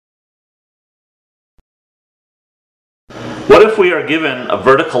What if we are given a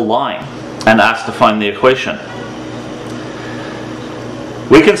vertical line and asked to find the equation?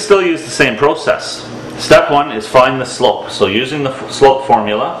 We can still use the same process. Step 1 is find the slope. So using the slope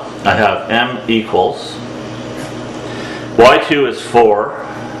formula, I have m equals y2 is 4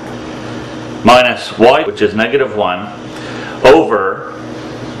 minus y, which is negative 1, over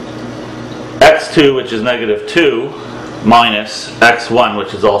x2, which is negative 2, minus x1,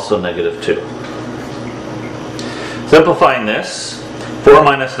 which is also negative 2. Simplifying this, 4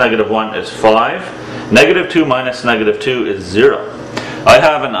 minus negative 1 is 5. Negative 2 minus negative 2 is 0. I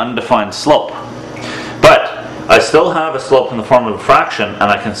have an undefined slope. But I still have a slope in the form of a fraction, and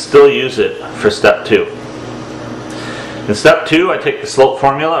I can still use it for step 2. In step 2, I take the slope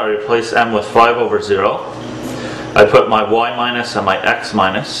formula, I replace m with 5 over 0. I put my y minus and my x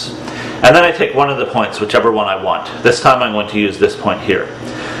minus. And then I take one of the points, whichever one I want. This time I'm going to use this point here.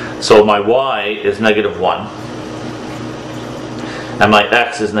 So my y is negative 1. And my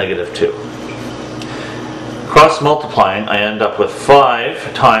x is negative 2. Cross multiplying, I end up with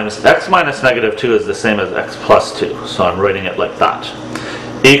 5 times x minus negative 2 is the same as x plus 2. So I'm writing it like that.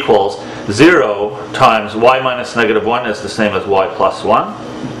 Equals 0 times y minus negative 1 is the same as y plus 1.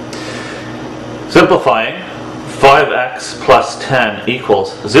 Simplifying, 5x plus 10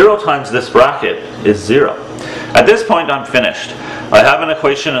 equals 0 times this bracket is 0. At this point I'm finished. I have an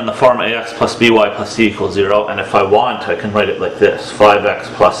equation in the form ax plus by plus c equals 0, and if I want I can write it like this,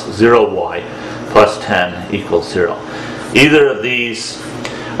 5x plus 0y plus 10 equals 0. Either of these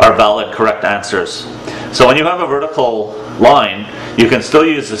are valid, correct answers. So when you have a vertical line, you can still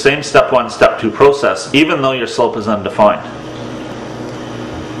use the same step 1, step 2 process, even though your slope is undefined.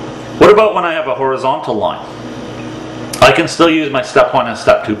 What about when I have a horizontal line? I can still use my step 1 and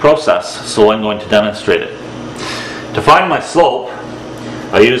step 2 process, so I'm going to demonstrate it. To find my slope,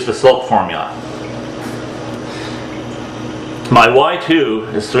 I use the slope formula. My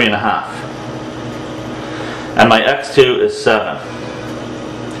y2 is 3.5. And my x2 is 7.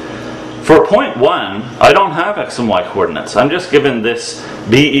 For point 1, I don't have x and y coordinates. I'm just given this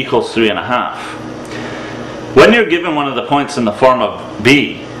b equals 3.5. When you're given one of the points in the form of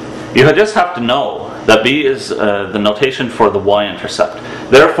b, you just have to know that b is the notation for the y-intercept.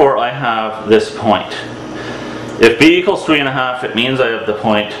 Therefore, I have this point. If b equals 3.5, it means I have the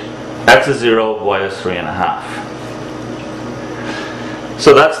point x is 0, y is 3.5.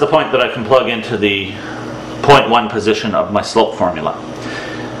 So that's the point that I can plug into the point 1 position of my slope formula.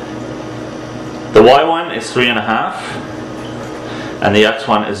 The y1 is 3.5 and the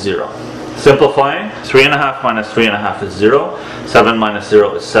x1 is 0. Simplifying, 3.5 minus 3.5 is 0, 7 minus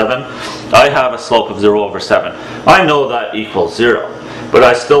 0 is 7. I have a slope of 0 over 7. I know that equals 0, but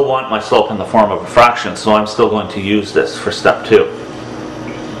I still want my slope in the form of a fraction, so I'm still going to use this for step 2.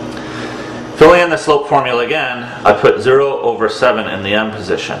 Filling in the slope formula again, I put 0 over 7 in the m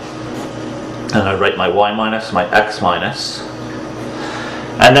position. And I write my y minus, my x minus.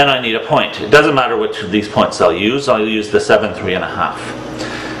 And then I need a point. It doesn't matter which of these points I'll use the 7, 3.5.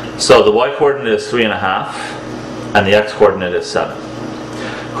 So the y coordinate is 3.5 and the x coordinate is 7.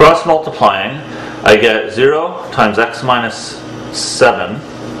 Cross multiplying, I get 0 times x minus 7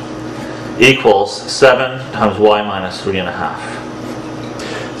 equals 7 times y minus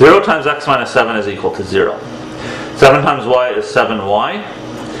 3.5. 0 times x minus 7 is equal to 0. 7 times y is 7y.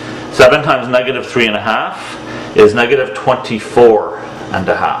 7 times negative 3.5 is negative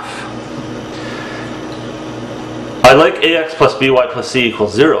 24.5. I like ax plus by plus c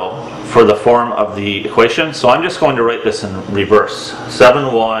equals 0 for the form of the equation, so I'm just going to write this in reverse.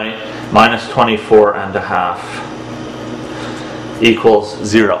 7y minus 24.5 equals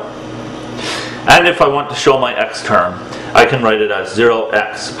 0. And if I want to show my x term, I can write it as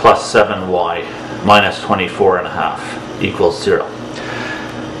 0x plus 7y minus 24.5 equals 0.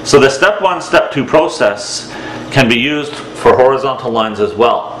 So the step 1, step 2 process can be used for horizontal lines as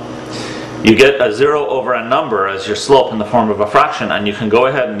well. You get a 0 over a number as your slope in the form of a fraction, and you can go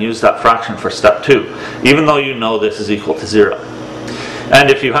ahead and use that fraction for step 2, even though you know this is equal to 0. And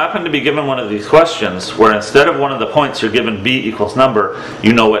if you happen to be given one of these questions where instead of one of the points you're given b equals number,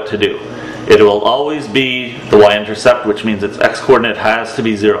 you know what to do. It will always be the y-intercept, which means its x-coordinate has to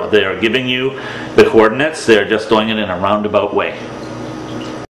be 0. They are giving you the coordinates, they are just doing it in a roundabout way.